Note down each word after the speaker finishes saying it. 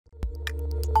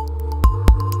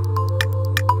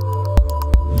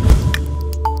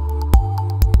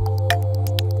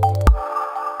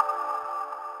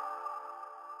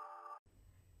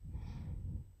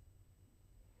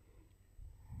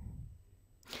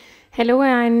Hello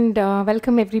and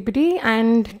welcome everybody,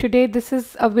 and today this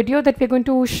is a video that we're going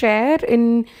to share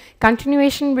in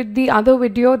continuation with the other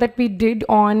video that we did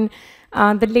on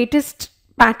the latest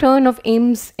pattern of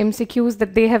Aiims MCQs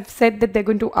that they have said that they're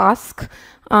going to ask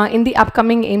in the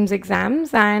upcoming Aiims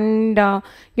exams. And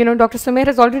Dr. Sumer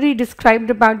has already described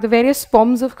about the various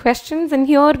forms of questions, and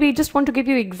here we just want to give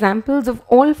you examples of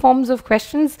all forms of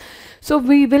questions. So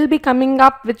we will be coming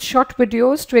up with short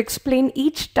videos to explain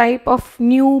each type of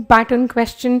new pattern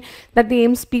question that the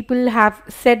Aiims people have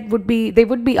said they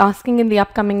would be asking in the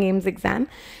upcoming Aiims exam,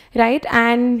 right?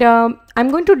 And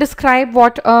I'm going to describe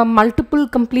what a multiple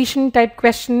completion type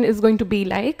question is going to be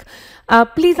like.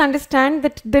 Please understand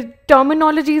that the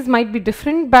terminologies might be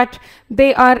different, but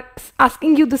they are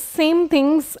asking you the same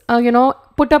things,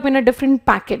 put up in a different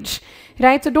package,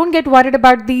 right? So don't get worried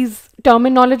about these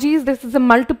terminologies. This is a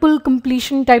multiple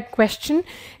completion type question,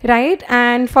 right?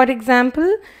 And for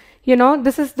example,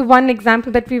 this is the one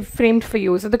example that we've framed for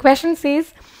you. So the question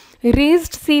says,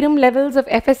 raised serum levels of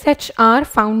FSH are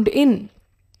found in,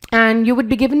 and you would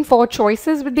be given 4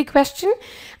 choices with the question,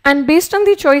 and based on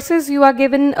the choices you are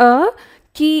given a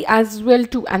key as well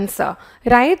to answer,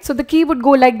 right? So the key would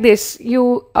go like this.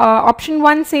 Option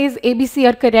 1 says ABC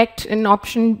are correct, and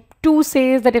option 2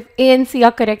 says that if A and C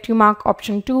are correct, you mark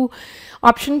option 2.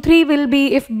 Option 3 will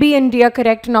be if B and D are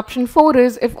correct, and option 4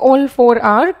 is if all 4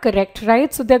 are correct,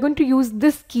 right? So they're going to use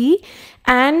this key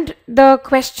and the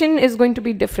question is going to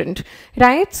be different,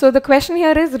 right? So the question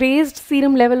here is raised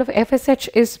serum level of FSH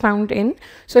is found in.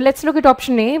 So let's look at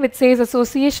option A, which says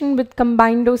association with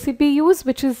combined OCP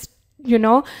which is,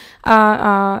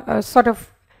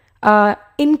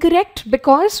 incorrect,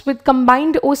 because with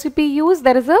combined OCP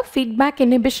there is a feedback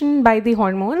inhibition by the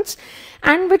hormones,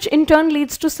 and which in turn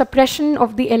leads to suppression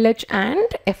of the LH and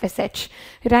FSH,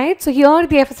 right? So here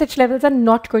the FSH levels are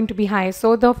not going to be high.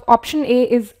 So the option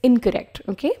A is incorrect,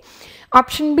 okay?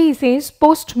 Option B says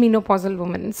postmenopausal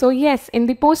woman. So yes, in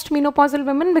the postmenopausal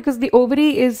woman, because the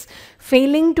ovary is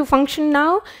failing to function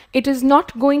now, it is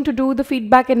not going to do the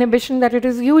feedback inhibition that it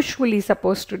is usually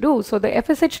supposed to do. So the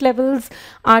FSH levels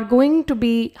are going to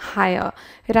be higher,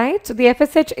 right? So the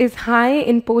FSH is high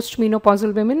in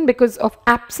postmenopausal women because of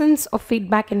absence of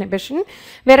feedback inhibition.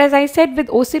 Whereas I said with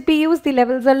OCP the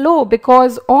levels are low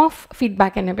because of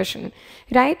feedback inhibition,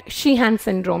 right? Sheehan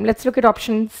syndrome. Let's look at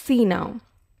option C now.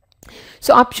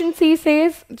 So option C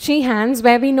says Sheehan's,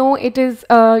 where we know it is,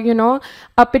 a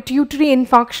pituitary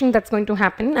infarction that's going to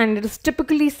happen, and it is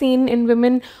typically seen in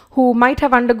women who might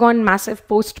have undergone massive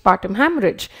postpartum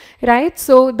hemorrhage, right?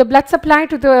 So the blood supply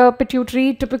to the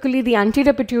pituitary, typically the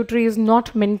anterior pituitary, is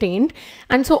not maintained,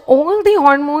 and so all the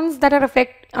hormones that are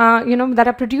that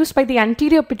are produced by the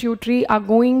anterior pituitary are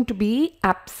going to be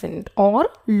absent or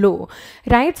low,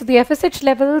 right? So the FSH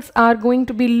levels are going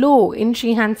to be low in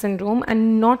Sheehan syndrome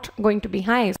and not going to be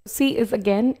high. So C is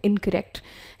again incorrect,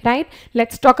 right?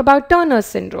 Let's talk about Turner's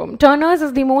syndrome. Turner's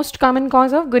is the most common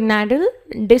cause of gonadal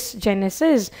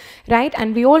dysgenesis, right?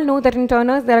 And we all know that in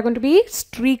Turner's there are going to be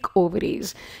streak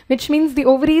ovaries, which means the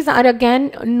ovaries are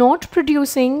again not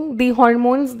producing the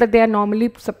hormones that they are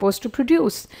normally supposed to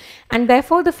produce, and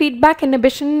therefore the feedback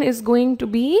inhibition is going to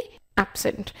be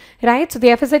absent, right? So the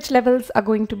FSH levels are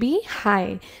going to be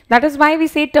high. That is why we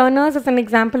say Turner's is an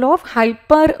example of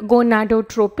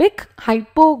hypergonadotropic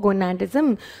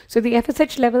hypogonadism. So the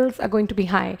FSH levels are going to be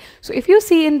high. So if you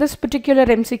see in this particular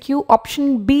MCQ,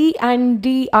 option B and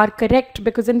D are correct,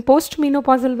 because in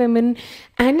postmenopausal women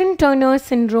and in Turner's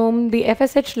syndrome, the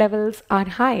FSH levels are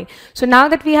high. So now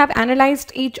that we have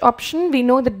analyzed each option, we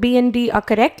know that B and D are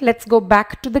correct. Let's go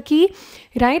back to the key,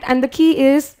 right? And the key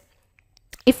is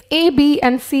if A, B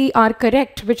and C are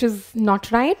correct, which is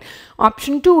not right.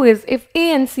 Option 2 is if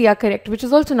A and C are correct, which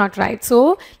is also not right.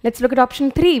 So let's look at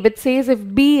option 3, which says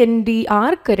if B and D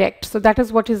are correct. So that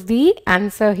is what is the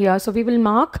answer here. So we will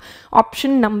mark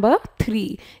option number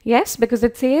 3. Yes, because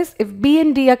it says if B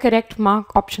and D are correct,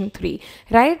 mark option 3,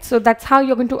 right? So that's how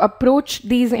you're going to approach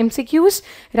these MCQs,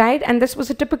 right? And this was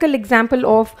a typical example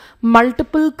of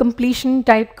multiple completion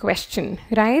type question,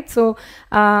 right? So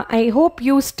I hope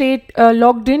you stayed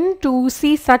logged in to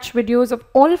see such videos of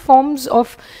all forms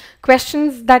of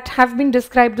questions that have been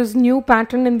described as new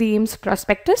pattern in the Aiims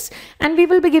prospectus, and we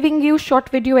will be giving you short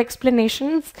video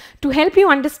explanations to help you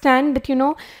understand that you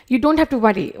don't have to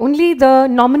worry, only the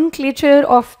nomenclature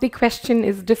of the question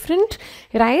is different,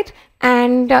 right?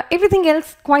 And everything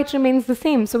else quite remains the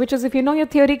same. So which is, if you know your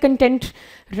theory content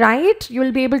right, you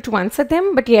will be able to answer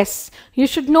them. But yes, you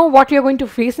should know what you're going to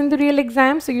face in the real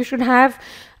exam. So you should have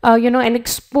an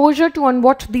exposure to on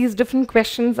what these different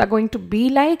questions are going to be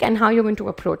like and how you're going to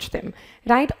approach them,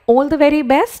 right? All the very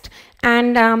best.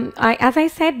 And as I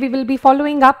said, we will be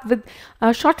following up with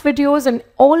short videos and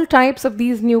all types of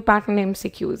these new pattern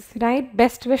MCQs, right?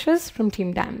 Best wishes from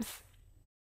Team DAMS.